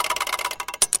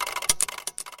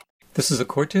This is a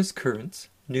Cortes Currents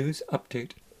news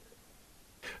update.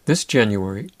 This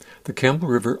January, the Campbell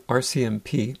River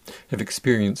RCMP have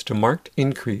experienced a marked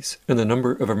increase in the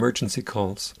number of emergency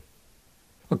calls.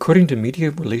 According to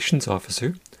Media Relations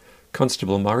Officer,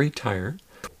 Cst Maury Tyre,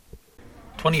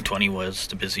 2020 was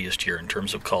the busiest year in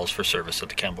terms of calls for service at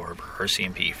the Campbell River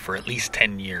RCMP for at least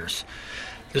 10 years.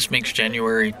 This makes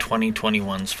January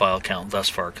 2021's file count thus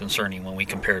far concerning when we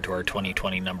compare to our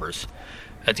 2020 numbers.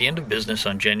 At the end of business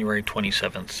on January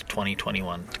 27,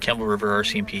 2021, the Campbell River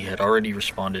RCMP had already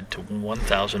responded to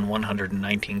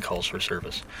 1,119 calls for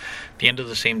service. At the end of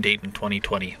the same date in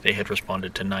 2020, they had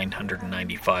responded to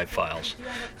 995 files.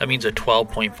 That means a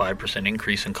 12.5%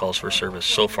 increase in calls for service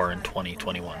so far in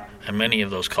 2021, and many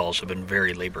of those calls have been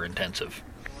very labor-intensive.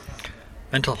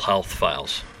 Mental health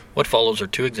files. What follows are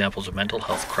two examples of mental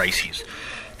health crises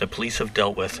that police have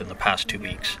dealt with in the past 2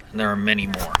 weeks, and there are many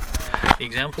more. The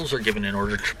examples are given in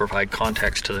order to provide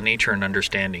context to the nature and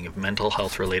understanding of mental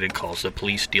health-related calls that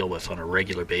police deal with on a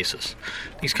regular basis.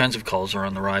 These kinds of calls are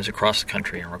on the rise across the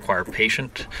country and require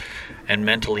patient and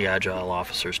mentally agile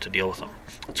officers to deal with them.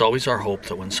 It's always our hope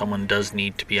that when someone does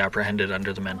need to be apprehended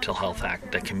under the Mental Health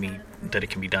Act, that it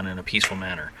can be done in a peaceful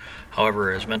manner.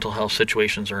 However, as mental health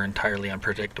situations are entirely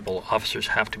unpredictable, officers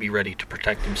have to be ready to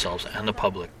protect themselves and the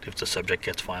public if the subject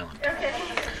gets violent.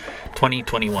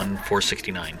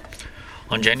 2021-469.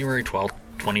 On January 12,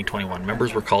 2021,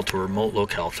 members were called to a remote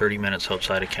locale 30 minutes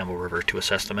outside of Campbell River to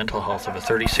assess the mental health of a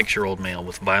 36-year-old male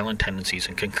with violent tendencies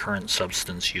and concurrent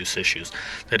substance use issues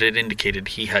that had indicated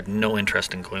he had no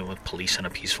interest in going with police in a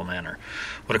peaceful manner.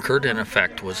 What occurred in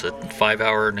effect was a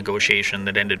 5-hour negotiation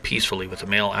that ended peacefully with the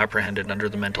male apprehended under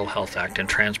the Mental Health Act and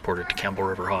transported to Campbell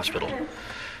River Hospital.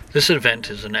 This event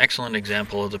is an excellent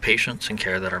example of the patience and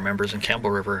care that our members in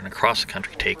Campbell River and across the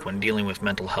country take when dealing with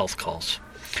mental health calls.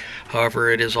 However,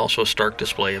 it is also a stark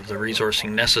display of the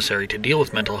resourcing necessary to deal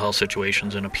with mental health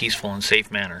situations in a peaceful and safe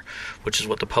manner, which is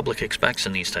what the public expects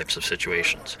in these types of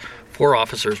situations. 4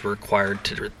 officers were required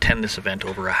to attend this event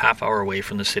over a half-hour away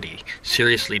from the city,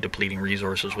 seriously depleting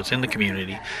resources within the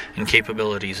community and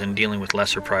capabilities in dealing with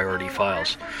lesser priority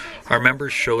files. Our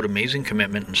members showed amazing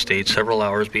commitment and stayed several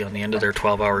hours beyond the end of their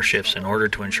 12-hour shifts in order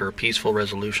to ensure a peaceful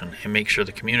resolution and make sure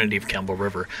the community of Campbell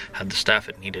River had the staff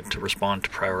it needed to respond to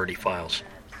priority files.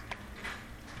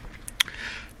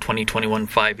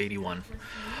 2021-581.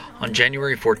 On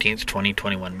January 14,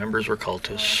 2021, members were called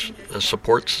to a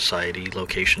support society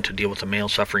location to deal with a male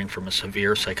suffering from a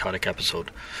severe psychotic episode.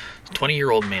 The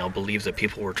 20-year-old male believed that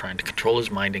people were trying to control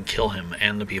his mind and kill him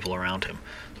and the people around him.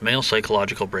 The male's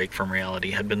psychological break from reality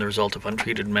had been the result of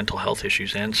untreated mental health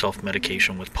issues and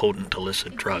self-medication with potent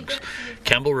illicit drugs.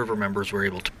 Campbell River members were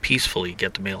able to peacefully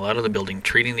get the male out of the building,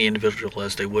 treating the individual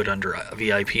as they would under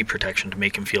VIP protection to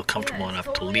make him feel comfortable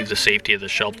enough to leave the safety of the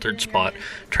sheltered spot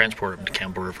and transport him to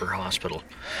Campbell River Hospital.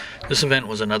 This event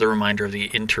was another reminder of the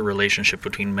interrelationship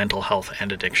between mental health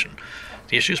and addiction.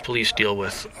 The issues police deal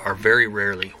with are very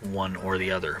rarely one or the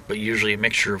other, but usually a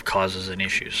mixture of causes and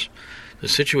issues. The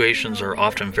situations are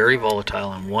often very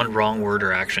volatile, and one wrong word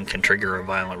or action can trigger a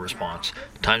violent response.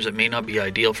 At times it may not be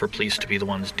ideal for police to be the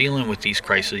ones dealing with these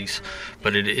crises,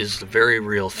 but it is the very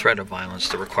real threat of violence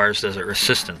that requires their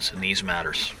assistance in these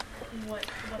matters.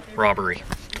 Robbery.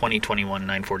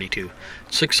 2021-942.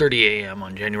 6:30 a.m.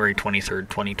 on January 23,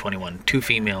 2021, 2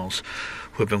 females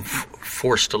who have been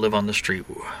forced to live on the street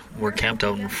were camped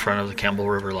out in front of the Campbell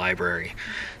River Library.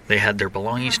 They had their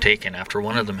belongings taken after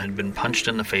one of them had been punched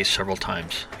in the face several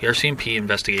times. The RCMP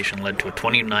investigation led to a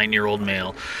 29-year-old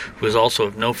male who was also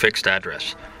of no fixed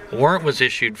address. A warrant was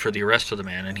issued for the arrest of the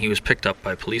man, and he was picked up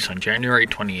by police on January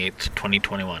 28,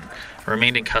 2021, and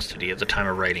remained in custody at the time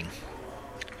of writing.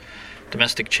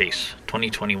 Domestic chase,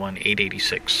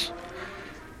 2021-886.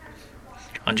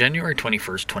 On January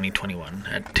 21, 2021,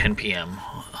 at 10 p.m.,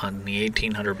 on the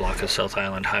 1800 block of South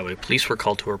Island Highway, police were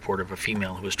called to a report of a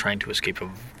female who was trying to escape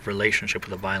a relationship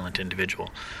with a violent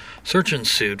individual. Search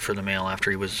ensued for the male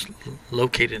after he was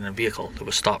located in a vehicle that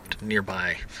was stopped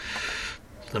nearby.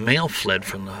 The male fled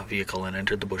from the vehicle and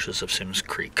entered the bushes of Sims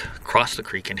Creek, crossed the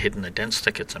creek and hid in the dense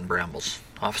thickets and brambles.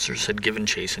 Officers had given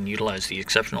chase and utilized the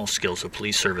exceptional skills of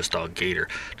police service dog Gator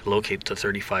to locate the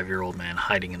 35-year-old man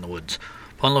hiding in the woods.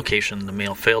 Upon location, the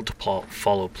male failed to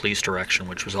follow police direction,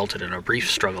 which resulted in a brief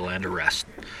struggle and arrest.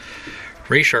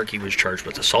 Ray Sharkey was charged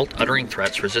with assault, uttering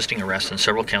threats, resisting arrest, and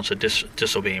several counts of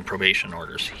disobeying probation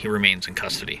orders. He remains in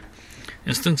custody.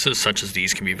 Instances such as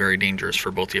these can be very dangerous for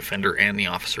both the offender and the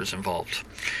officers involved.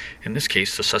 In this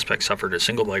case, the suspect suffered a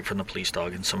single bite from the police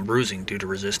dog and some bruising due to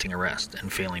resisting arrest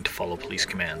and failing to follow police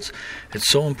commands. It's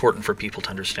so important for people to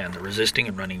understand that resisting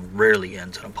and running rarely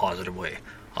ends in a positive way.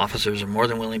 Officers are more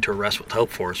than willing to arrest without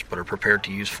force, but are prepared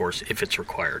to use force if it's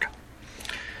required.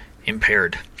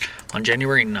 Impaired. On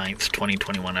January 9th,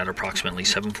 2021, at approximately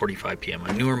 7:45 p.m.,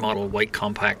 a newer model white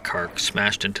compact car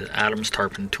smashed into Adams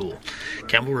Tarpon Tool.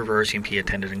 Campbell River RCMP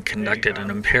attended and conducted an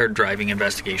impaired driving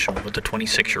investigation with a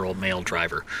 26-year-old male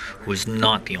driver, who is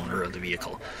not the owner of the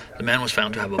vehicle. The man was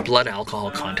found to have a blood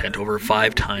alcohol content over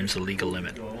 5 times the legal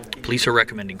limit. Police are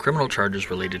recommending criminal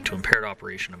charges related to impaired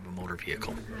operation of a motor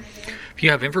vehicle. If you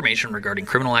have information regarding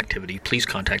criminal activity, please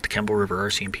contact the Campbell River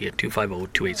RCMP at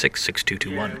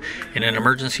 250-286-6221. In an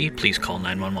emergency, please call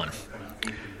 911.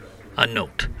 A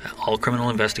note: all criminal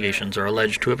investigations are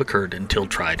alleged to have occurred until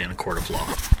tried in a court of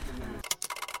law.